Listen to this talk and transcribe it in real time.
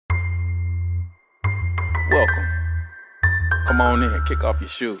welcome. Come on in, kick off your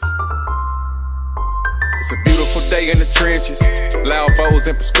shoes. It's a beautiful day in the trenches. Loud bows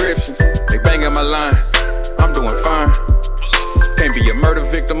and prescriptions, they banging my line. I'm doing fine. Can't be a murder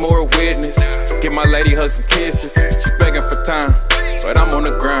victim or a witness. Give my lady hugs and kisses. She begging for time, but I'm on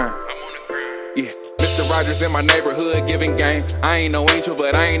the grind. Yeah, Mr. Rogerz in my neighborhood giving game. I ain't no angel,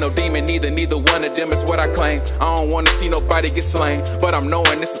 but I ain't no demon neither. Neither one of them is what I claim. I don't wanna see nobody get slain, but I'm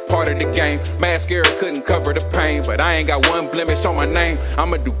knowing this is part of the game. Mascara couldn't cover the pain, but I ain't got one blemish on my name.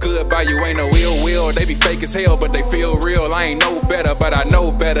 I'ma do good by you, ain't no ill will. They be fake as hell, but they feel real. I ain't no better, but I know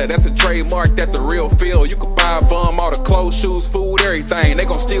better. That's a trademark, that the real feel. You can buy a bum, all the clothes, shoes, food, everything. They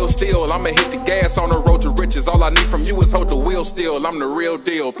gon' steal. I'ma hit the gas on the road to riches. All I need from you is hold the wheel still. I'm the real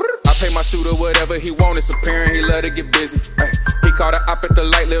deal. I pay my shooter whatever he want. It's apparent he love to get busy. Ay, he caught a op at the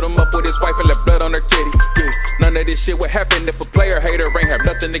light, lit him up with his wife and left blood on her titty. Yeah, none of this shit would happen if a player hater ain't have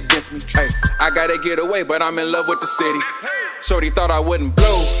nothing against me. Ay, I gotta get away, but I'm in love with the city. Shorty thought I wouldn't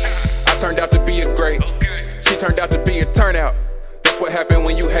blow. I turned out to be a great. She turned out to be a turnout. That's what happened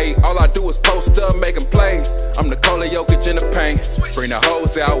when you hate. All I do is post up, making plays. I'm the Nikola Jokic in the paint. Bring the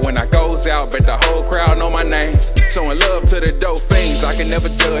hoes out when I goes out. Bet the whole crowd know my name. Showing love to the dope fiends. I can never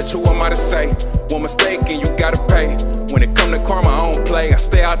judge. Who am I to say? One mistake and you gotta pay. When it come to karma, I don't play. I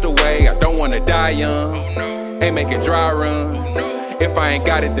stay out the way. I don't wanna die young. Ain't making dry runs. If I ain't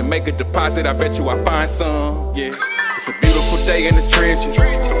got it, then make a deposit. I bet you I find some. Yeah. It's a beautiful day in the trenches.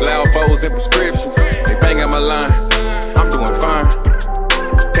 Loud bows and prescriptions. They banging my line. I'm doing fine.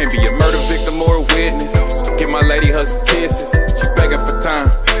 Can't be a murder victim or a witness. Give my lady hugs and kisses. She begging for time,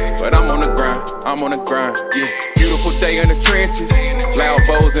 but I'm on the grind. I'm on the grind. Yeah. Beautiful day in the trenches. Loud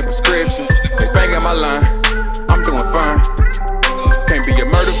bows and prescriptions. They banging my line. I'm doing fine. Can't be a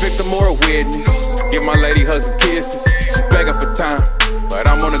murder victim or a witness. Give my lady hugs and kisses. She begging for time, but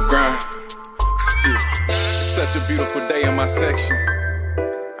I'm on the grind. Yeah. It's such a beautiful day in my section.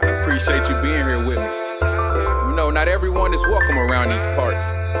 I appreciate you being here with me. You know, not everyone is welcome around these parts,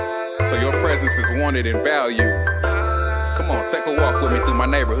 so your presence is wanted and valued. Come on, take a walk with me through my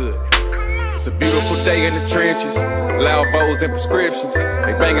neighborhood. It's a beautiful day in the trenches. Loud bows and prescriptions.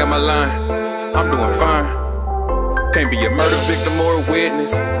 They banging my line. I'm doing fine. Can't be a murder victim or a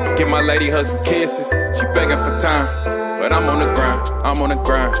witness. Give my lady hugs and kisses. She begging for time, but I'm on the grind. I'm on the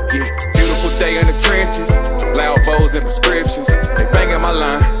grind. Yeah. Beautiful day in the trenches. Loud bows and prescriptions. They banging my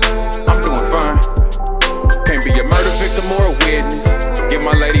line. I'm doing fine. Can't be a murder victim or a witness. Give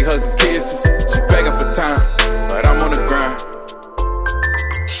my lady hugs and kisses.